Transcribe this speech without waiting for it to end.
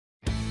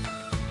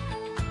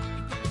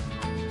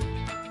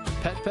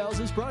Pet Pals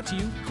is brought to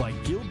you by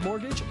Guild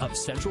Mortgage of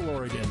Central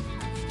Oregon.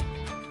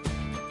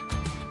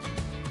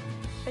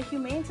 The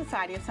Humane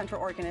Society of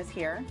Central Oregon is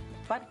here,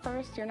 but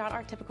first, you're not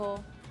our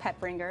typical pet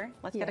bringer.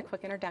 Let's get a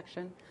quick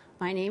introduction.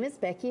 My name is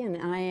Becky, and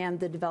I am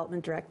the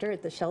development director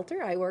at the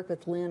shelter. I work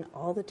with Lynn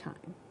all the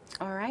time.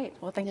 All right.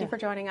 Well, thank you for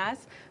joining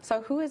us.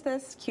 So who is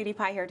this cutie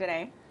pie here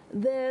today?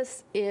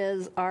 This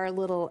is our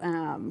little,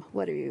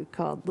 what are you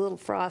called? Little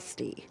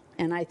Frosty.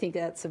 And I think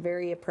that's a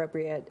very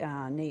appropriate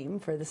name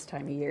for this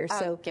time of year.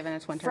 So given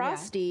it's winter,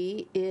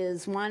 Frosty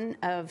is one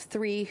of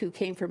 3 who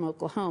came from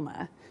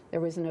Oklahoma. There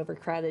was an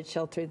overcrowded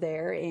shelter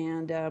there,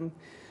 and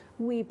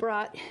we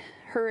brought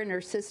her and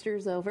her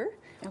sisters over.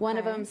 Okay. One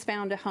of them's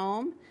found a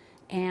home,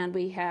 and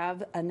we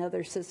have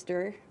another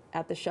sister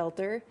at the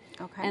shelter.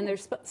 Okay. And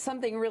there's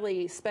something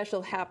really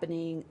special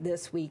happening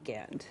this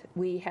weekend.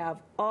 We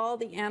have all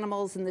the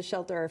animals in the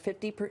shelter are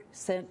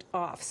 50%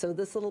 off. So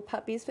this little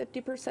puppy's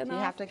 50% off. You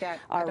have to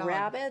get our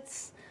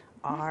rabbits,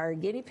 our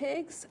guinea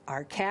pigs,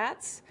 our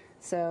cats.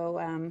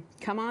 So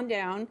come on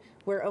down.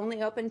 We're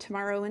only open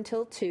tomorrow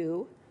until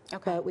 2.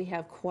 Okay. But we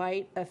have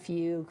quite a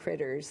few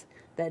critters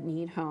that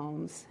need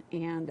homes.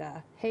 And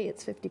hey,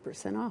 it's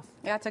 50% off.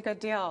 Yeah, that's a good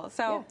deal.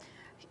 So. Yeah.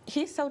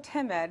 He's so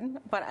timid,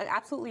 but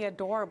absolutely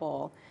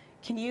adorable.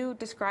 Can you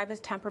describe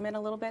his temperament a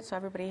little bit so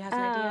everybody has an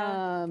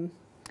idea?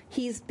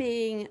 He's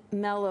being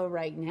mellow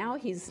right now.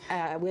 He's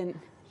when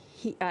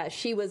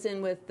she was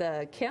in with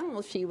the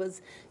kennel, she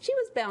was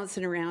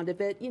bouncing around a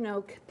bit. You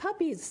know,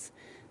 puppies,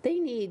 they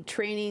need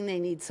training, they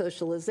need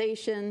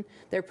socialization,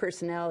 their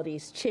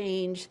personalities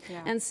change.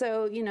 Yeah. And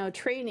so, you know,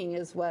 training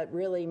is what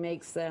really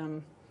makes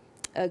them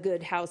a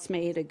good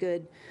housemate, a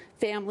good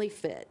family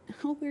fit.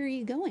 Oh, where are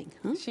you going?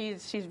 Huh?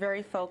 She's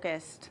very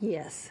focused.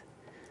 Yes.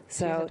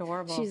 So she's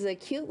adorable. She's a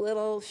cute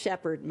little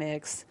shepherd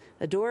mix.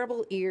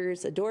 Adorable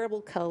ears,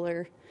 adorable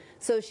color.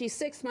 So she's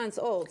 6 months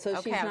old,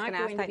 so she's not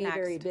going to be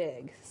very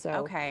big.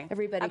 So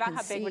everybody About can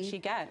how big see. Would she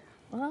get?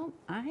 Well,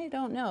 I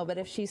don't know, but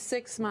if she's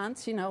 6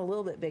 months, you know, a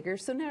little bit bigger.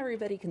 So now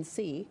everybody can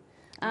see.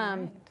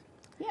 Right.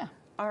 Yeah.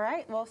 All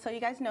right. Well, so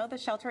you guys know the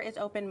shelter is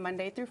open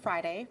Monday through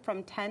Friday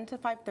from 10 to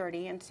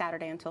 5:30 and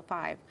Saturday until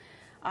 5.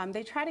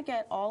 They try to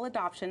get all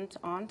adoptions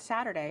on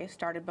Saturday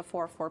started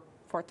before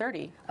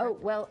 4:30. Oh,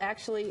 well,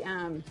 actually,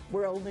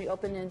 we're only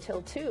open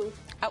until 2.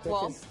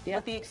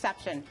 With the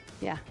exception.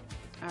 Yeah.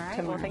 All right.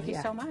 Tomorrow, well, thank you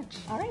so much.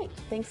 All right.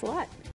 Thanks a lot.